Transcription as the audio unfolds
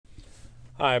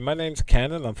Hi, my name's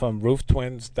Ken and I'm from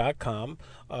rooftwins.com.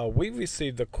 We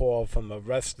received a call from a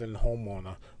Reston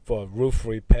homeowner for a roof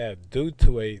repair due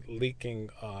to a leaking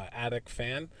attic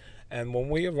fan. And when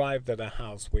we arrived at the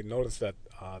house, we noticed that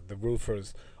the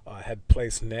roofers had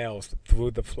placed nails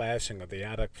through the flashing of the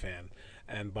attic fan.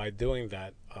 And by doing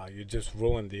that, you just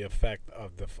ruined the effect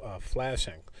of the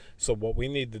flashing. So what we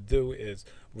need to do is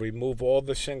remove all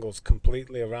the shingles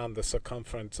completely around the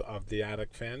circumference of the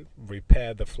attic fan,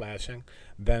 repair the flashing,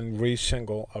 then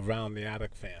re-shingle around the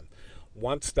attic fan.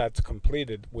 Once that's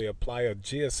completed, we apply a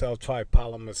Geocel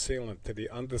tripolymer sealant to the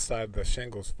underside of the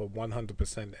shingles for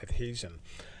 100% adhesion.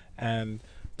 And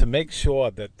to make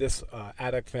sure that this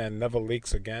attic fan never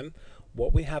leaks again,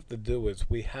 what we have to do is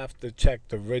we have to check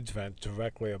the ridge vent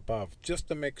directly above just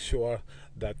to make sure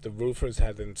that the roofers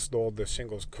had installed the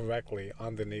shingles correctly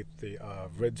underneath the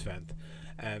ridge vent.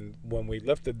 And when we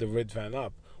lifted the ridge vent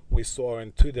up, we saw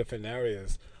in two different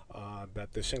areas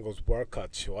that the shingles were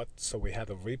cut short, so we had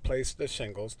to replace the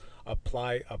shingles,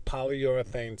 apply a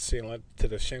polyurethane sealant to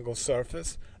the shingle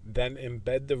surface, then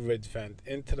embed the ridge vent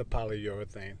into the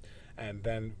polyurethane, and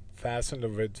then fasten the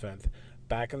ridge vent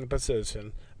back in the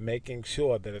position, making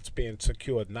sure that it's being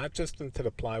secured not just into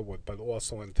the plywood but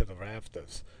also into the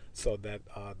rafters, so that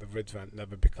the ridge vent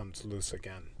never becomes loose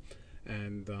again.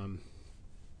 And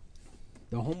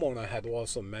the homeowner had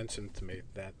also mentioned to me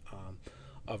that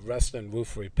a Reston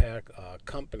roof repair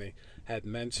company had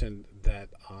mentioned that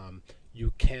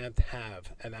you can't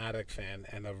have an attic fan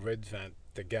and a ridge vent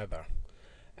together,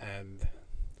 and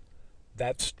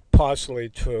that's partially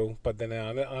true, but then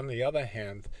on the other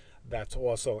hand, that's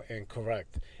also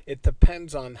incorrect. It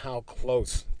depends on how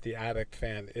close the attic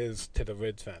fan is to the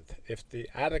ridge vent. If the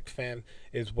attic fan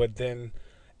is within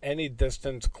any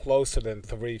distance closer than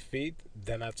 3 feet,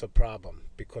 then that's a problem,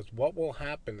 because what will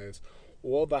happen is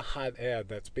all the hot air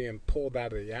that's being pulled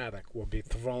out of the attic will be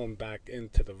thrown back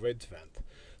into the ridge vent.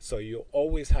 So you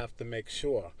always have to make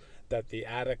sure that the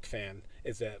attic fan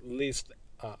is at least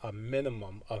a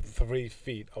minimum of 3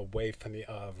 feet away from the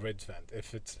ridge vent.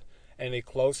 If it's any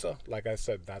closer, like I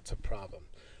said, that's a problem.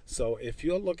 So if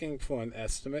you're looking for an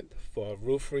estimate for a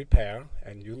roof repair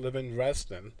and you live in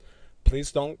Reston,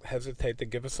 please don't hesitate to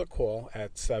give us a call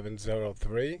at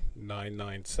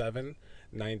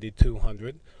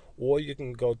 703-997-9200, or you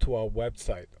can go to our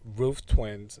website,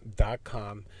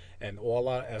 rooftwins.com, and all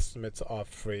our estimates are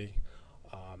free.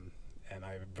 And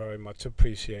I very much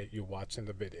appreciate you watching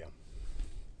the video.